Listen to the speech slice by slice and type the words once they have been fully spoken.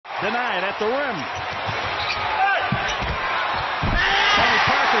Denied at the rim. Tony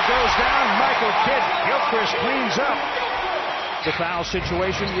Parker goes down. Michael Kidd-Gilchrist cleans up the foul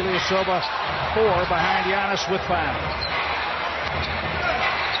situation. Ilyasova 4 behind Giannis with 5.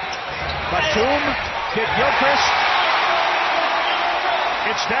 Batum, Kidd-Gilchrist.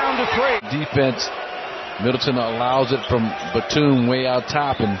 It's down to 3. Defense. Middleton allows it from Batum way out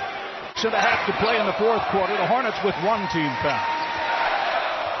top. And 6.5 to play in the fourth quarter. The Hornets with 1 team foul.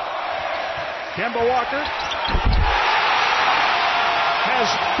 Kemba Walker has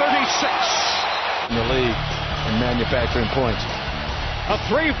 36 in the league in manufacturing points. A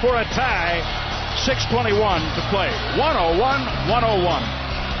 3 for a tie. 6:21 to play. 101-101.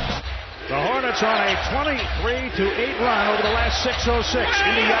 The Hornets on a 23-8 run over the last 6:06.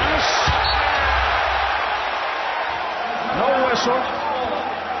 Into Giannis. No whistle.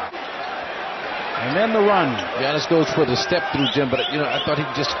 And then the run. Giannis goes for the step through, Jim, but I thought he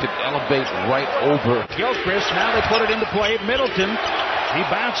just could elevate right over Gilchrist. Now they put it into play. Middleton. He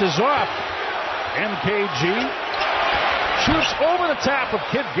bounces off. MKG shoots over the top of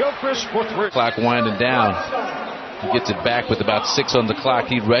Kidd-Gilchrist for 3. Clock winding down. He gets it back with about 6 on the clock.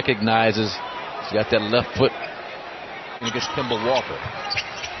 He recognizes he's got that left foot against Kemba Walker.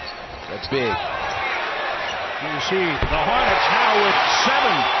 That's big. You see the Hornets now with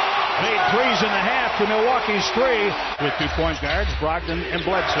 7 made 3.5 to Milwaukee's 3 with 2 point guards, Brogdon and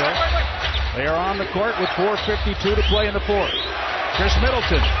Bledsoe. They are on the court with 4:52 to play in the fourth. Chris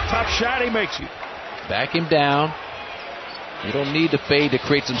Middleton, tough shot, he makes it. Back him down. You don't need to fade to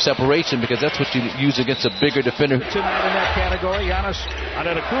create some separation because that's what you use against a bigger defender. Tonight in that category, Giannis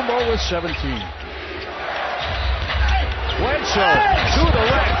Antetokounmpo with 17. Bledsoe to the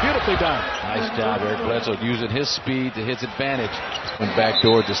rack, beautifully done. Nice job, Eric Bledsoe, using his speed to his advantage. When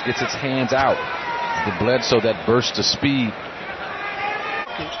backdoor just gets its hands out. The Bledsoe, that burst of speed.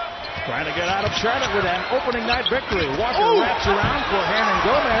 Trying to get out of Charlotte with an opening night victory. Walker wraps around for Hernan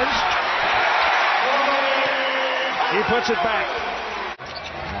Gomez. He puts it back.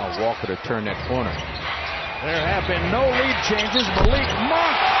 Now Walker to turn that corner. There have been no lead changes. Malik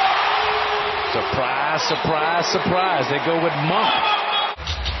Monk. Surprise, surprise, surprise. They go with Monk.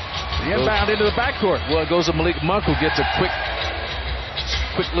 The inbound into the backcourt. Well, it goes to Malik Monk, who gets a quick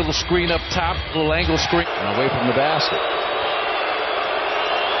little screen up top, little angle screen, and away from the basket.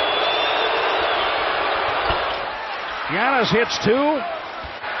 Giannis hits 2.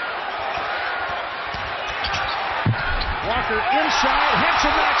 Walker inside, hits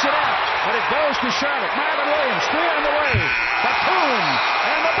and knocks it out. But it goes to Charlotte. Marvin Williams, 3 on the way. Batum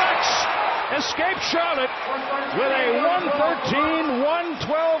and the Bucks escape Charlotte with a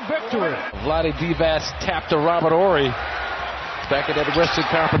 113-112 victory. Vlade Divac tapped to Robert Horry back at that Western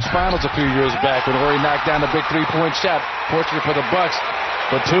Conference Finals a few years back when Horry knocked down the big 3-point shot. Fortunate for the Bucks,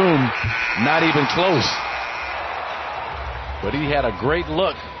 Batum not even close. But he had a great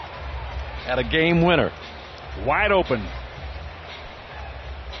look at a game winner. Wide open.